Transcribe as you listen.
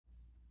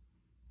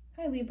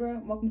Hi Libra,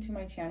 welcome to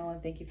my channel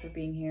and thank you for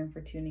being here and for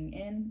tuning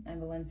in.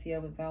 I'm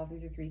Valencia with Val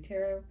 3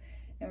 Tarot,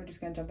 and we're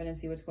just going to jump in and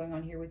see what's going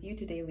on here with you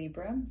today,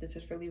 Libra. This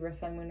is for Libra,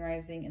 Sun, Moon,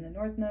 Rising in the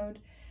North Node,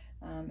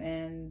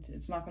 and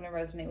it's not going to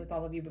resonate with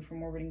all of you, but for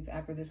more readings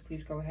after this,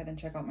 please go ahead and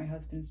check out my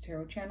husband's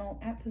tarot channel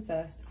at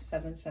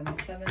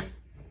Possessed777.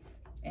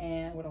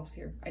 And what else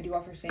here? I do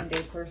offer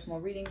same-day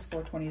personal readings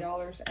for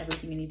 $20.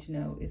 Everything you need to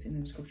know is in the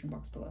description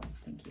box below.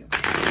 Thank you.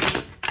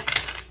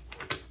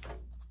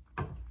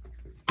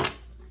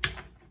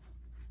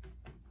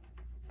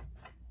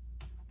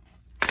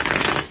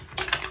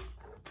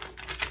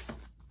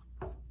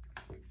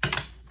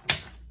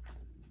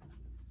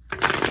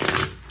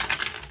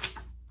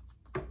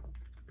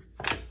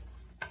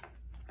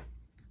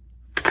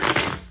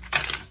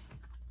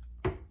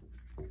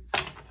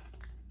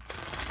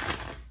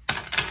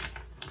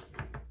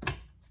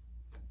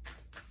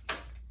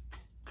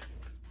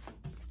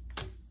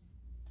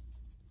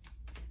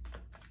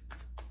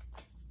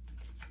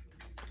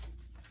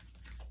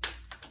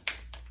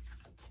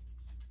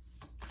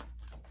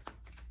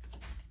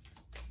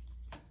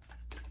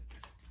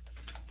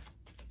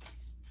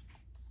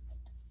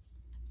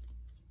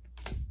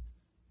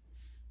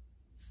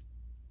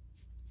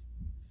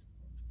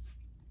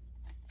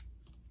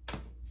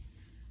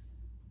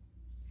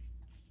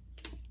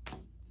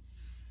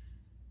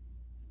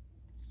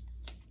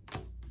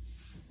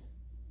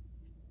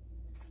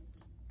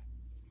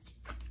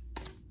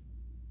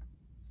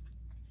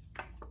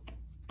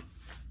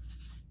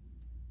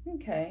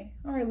 Okay,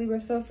 all right, Libra.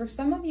 So for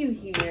some of you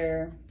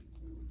here,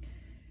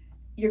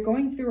 you're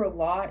going through a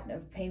lot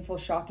of painful,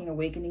 shocking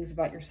awakenings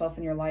about yourself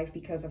and your life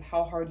because of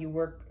how hard you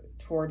work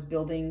towards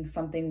building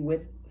something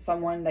with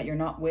someone that you're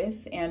not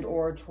with, and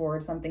or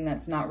towards something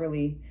that's not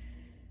really,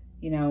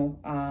 you know,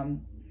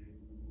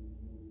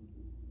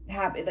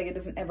 happen. Like it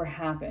doesn't ever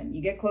happen.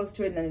 You get close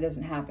to it and then it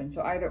doesn't happen.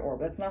 So either or,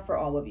 but that's not for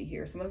all of you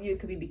here. Some of you, it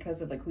could be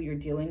because of like who you're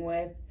dealing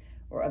with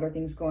or other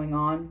things going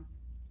on.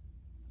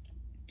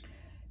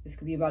 This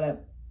could be about a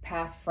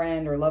past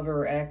friend or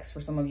lover or ex. For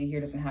some of you here,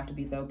 doesn't have to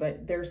be though,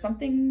 but there's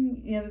something,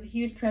 you know, there's a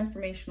huge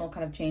transformational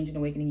kind of change and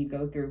awakening you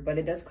go through, but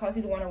it does cause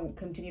you to want to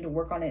continue to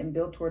work on it and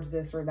build towards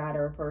this or that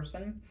or a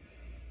person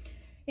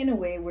in a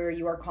way where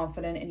you are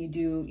confident and you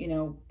do, you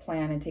know,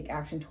 plan and take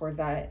action towards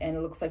that. And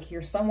it looks like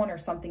here someone or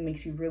something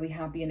makes you really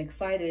happy and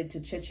excited to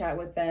chit chat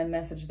with them,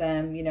 message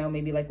them, you know,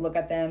 maybe like look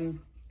at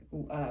them,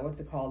 what's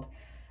it called?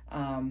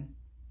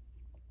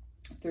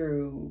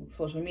 Through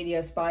social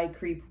media, spy,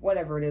 creep,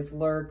 whatever it is,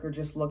 lurk, or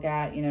just look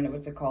at, you know,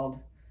 what's it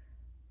called?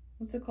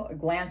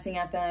 Glancing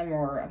at them,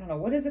 or I don't know,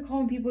 what is it called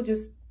when people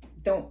just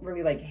don't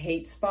really like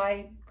hate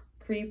spy,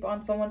 creep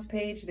on someone's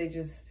page? They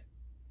just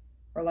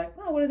are like,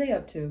 oh, what are they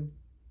up to?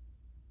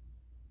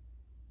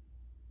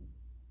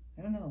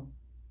 I don't know.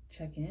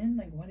 Check in?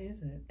 Like, what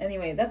is it?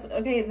 Anyway, that's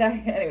okay.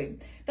 Anyway,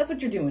 that's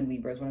what you're doing,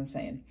 Libra, is what I'm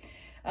saying.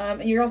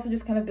 And you're also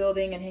just kind of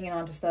building and hanging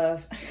on to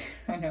stuff.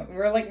 I know,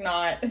 we're like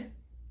not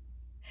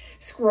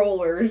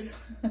scrollers.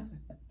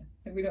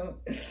 We don't.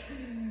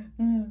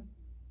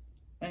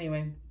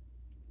 Anyway,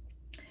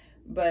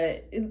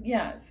 but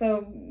yeah,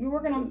 so we're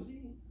working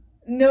on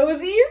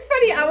nosy. You're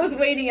funny. I was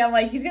waiting. I'm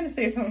like, he's gonna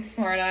say some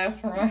smart ass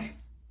for my,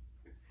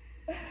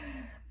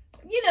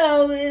 you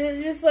know,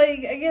 just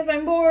like, I guess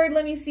I'm bored.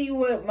 Let me see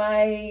what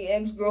my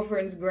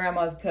ex-girlfriend's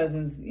grandma's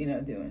cousin's, you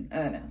know, doing. I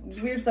don't know,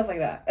 just weird stuff like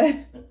that,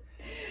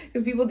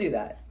 because people do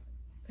that.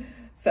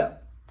 So,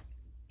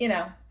 you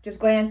know, just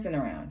glancing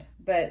around.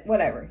 But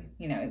whatever,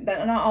 you know,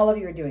 that not all of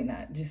you are doing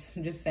that.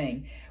 Just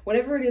saying,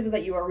 whatever it is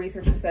that you are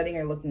researching, studying,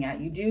 or looking at,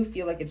 you do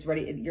feel like it's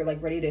ready. You're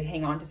like ready to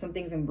hang on to some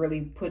things and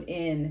really put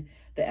in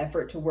the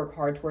effort to work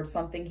hard towards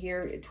something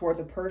here, towards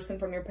a person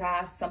from your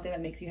past, something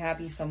that makes you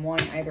happy, someone,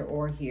 either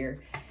or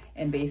here,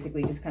 and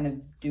basically just kind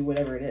of do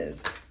whatever it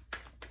is.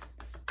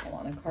 Hold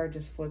on, a card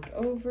just flipped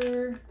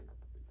over,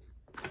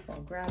 so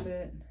I'll grab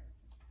it.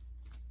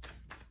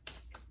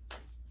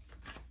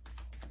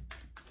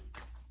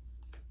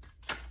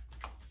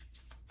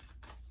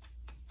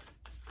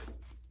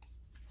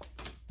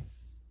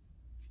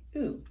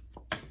 Ooh,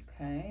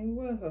 okay,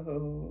 whoa,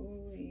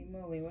 holy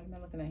moly, what am I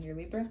looking at here,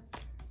 Libra?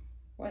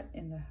 What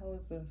in the hell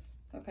is this?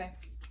 Okay,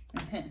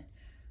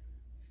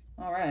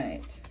 all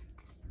right.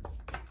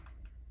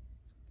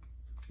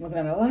 Looking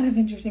at a lot of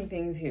interesting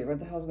things here. What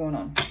the hell's going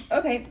on?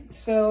 Okay,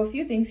 so a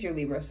few things here,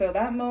 Libra. So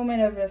that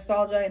moment of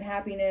nostalgia and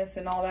happiness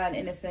and all that, and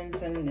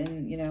innocence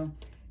and you know,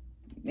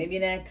 maybe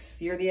an ex,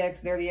 you're the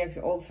ex, they're the ex,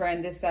 old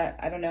friend, this, that,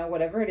 I don't know,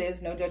 whatever it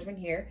is, no judgment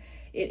here.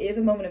 It is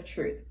a moment of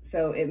truth.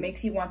 So it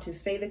makes you want to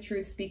say the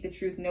truth, speak the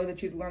truth, know the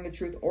truth, learn the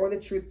truth, or the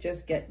truth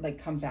just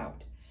comes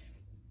out.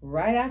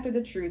 Right after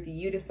the truth,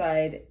 you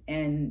decide,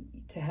 and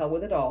to hell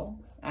with it all,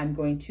 I'm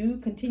going to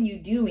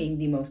continue doing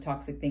the most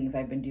toxic things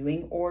I've been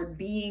doing, or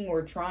being,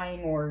 or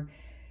trying, or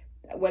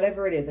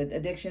whatever it is,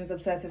 addictions,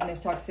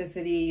 obsessiveness,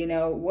 toxicity, you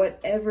know,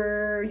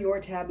 whatever your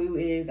taboo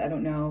is, I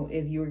don't know,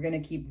 is you're going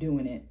to keep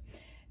doing it.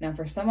 Now,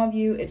 for some of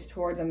you, it's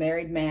towards a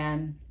married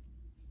man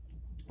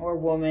or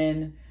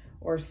woman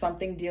or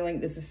something dealing,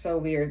 this is so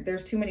weird.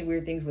 There's too many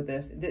weird things with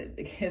this,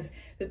 because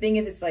the thing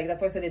is, it's like,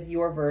 that's why I said it's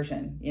your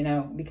version, you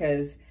know,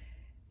 because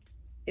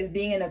it's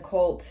being in a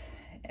cult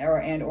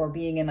or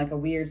being in like a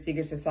weird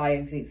secret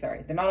society.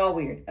 Sorry, they're not all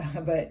weird,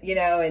 but you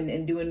know,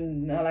 and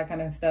doing all that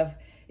kind of stuff.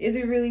 Is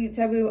it really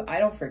taboo? I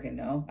don't freaking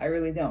know. I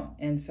really don't.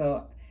 And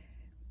so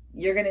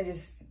you're going to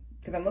just,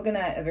 because I'm looking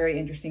at a very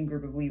interesting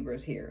group of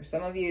Libras here.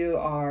 Some of you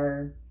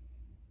are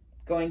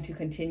going to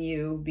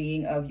continue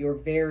being of your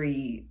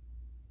very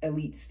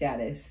elite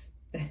status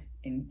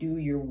and do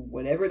your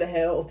whatever the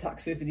hell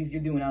toxicities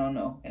you're doing. I don't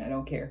know. And I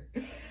don't care,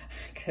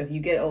 because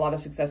you get a lot of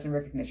success and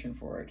recognition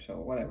for it. So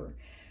whatever.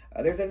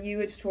 Others of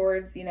you, it's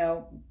towards, you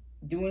know,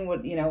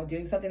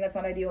 doing something that's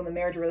not ideal in the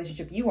marriage or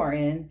relationship you are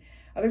in.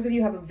 Others of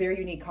you have a very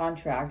unique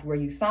contract where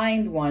you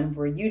signed one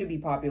for you to be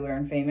popular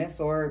and famous,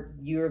 or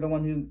you're the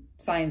one who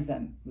signs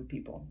them with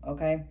people.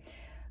 Okay.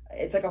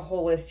 It's like a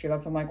whole list here.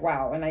 That's, I'm like,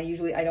 wow. And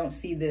I don't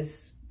see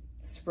this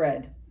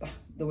spread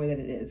the way that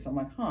it is. So I'm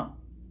like, huh.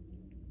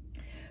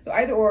 So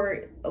either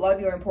or, a lot of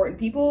you are important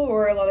people,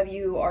 or a lot of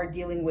you are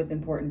dealing with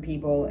important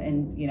people,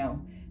 and, you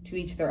know, to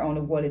each their own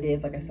of what it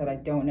is. Like I said, I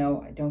don't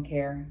know. I don't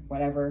care,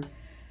 whatever.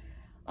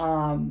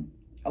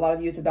 A lot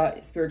of you, it's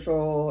about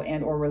spiritual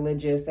and or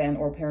religious and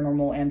or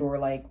paranormal and or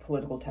like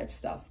political type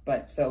stuff.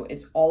 But so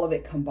it's all of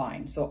it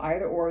combined. So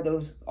either or,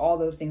 all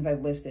those things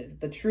I've listed.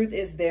 The truth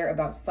is there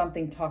about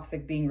something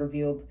toxic being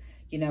revealed,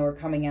 you know, or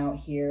coming out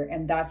here.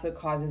 And that's what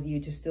causes you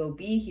to still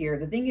be here.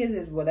 The thing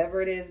is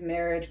whatever it is,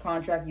 marriage,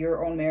 contract,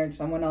 your own marriage,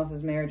 someone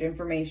else's marriage,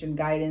 information,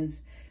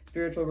 guidance,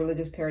 spiritual,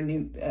 religious,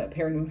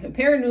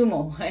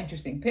 paranormal,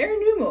 interesting,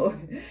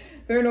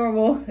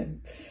 paranormal,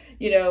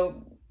 you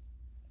know,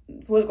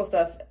 political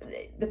stuff.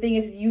 The thing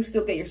is, you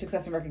still get your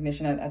success and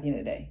recognition at the end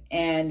of the day,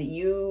 and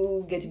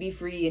you get to be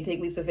free and take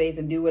leaps of faith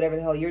and do whatever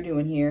the hell you're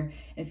doing here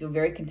and feel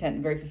very content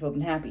and very fulfilled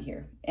and happy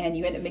here. And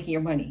you end up making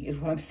your money, is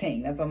what I'm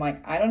saying. That's why I'm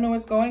like, I don't know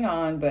what's going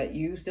on, but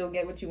you still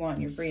get what you want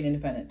and you're free and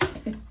independent.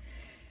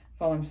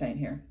 That's all I'm saying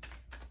here.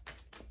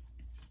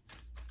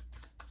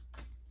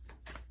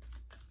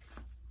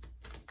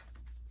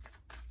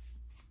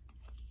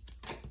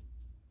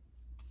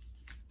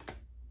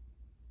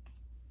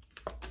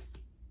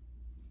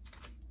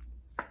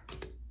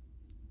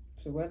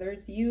 So whether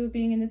it's you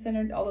being in this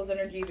energy, all those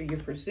energies, or you're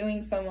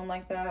pursuing someone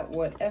like that,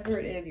 whatever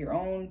it is, your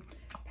own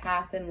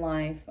path in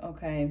life,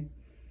 okay.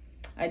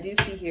 I do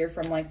see here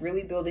from like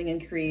really building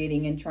and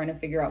creating and trying to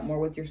figure out more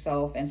with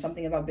yourself, and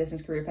something about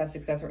business, career path,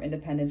 success, or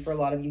independence for a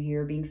lot of you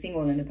here, being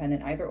single and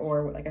independent, either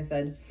or, like I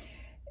said.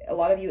 A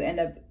lot of you end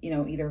up, you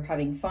know, either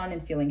having fun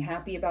and feeling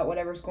happy about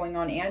whatever's going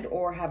on, and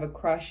or have a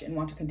crush and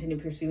want to continue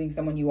pursuing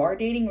someone you are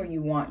dating, or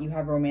you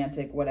have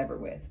romantic whatever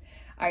with.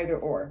 Either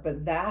or.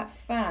 But that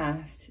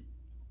fast,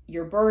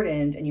 you're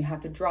burdened and you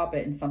have to drop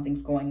it and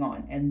something's going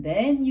on. And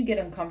then you get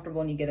uncomfortable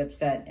and you get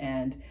upset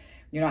and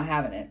you're not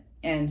having it.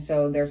 And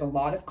so there's a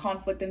lot of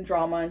conflict and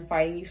drama and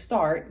fighting you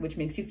start, which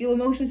makes you feel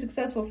emotionally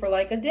successful for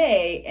like a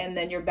day. And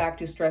then you're back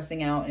to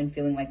stressing out and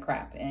feeling like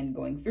crap and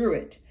going through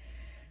it.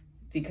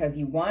 Because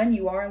you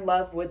are in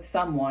love with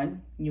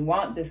someone, you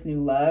want this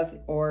new love,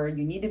 or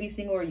you need to be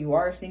single, or you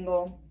are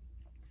single,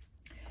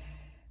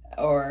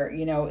 or,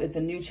 you know, it's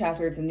a new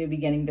chapter, it's a new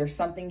beginning. There's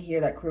something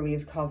here that clearly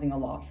is causing a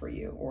lot for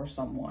you or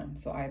someone.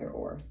 So either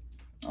or.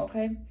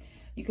 Okay.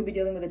 You could be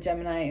dealing with a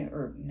Gemini,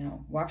 or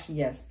no, well, actually,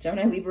 yes.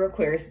 Gemini, Libra,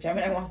 Aquarius.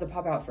 Gemini wants to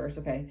pop out first.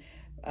 Okay.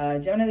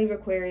 Gemini, Libra,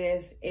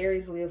 Aquarius,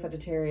 Aries, Leo,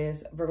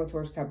 Sagittarius, Virgo,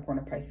 Taurus,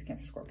 Capricorn, Pisces,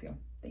 Cancer, Scorpio.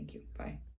 Thank you. Bye.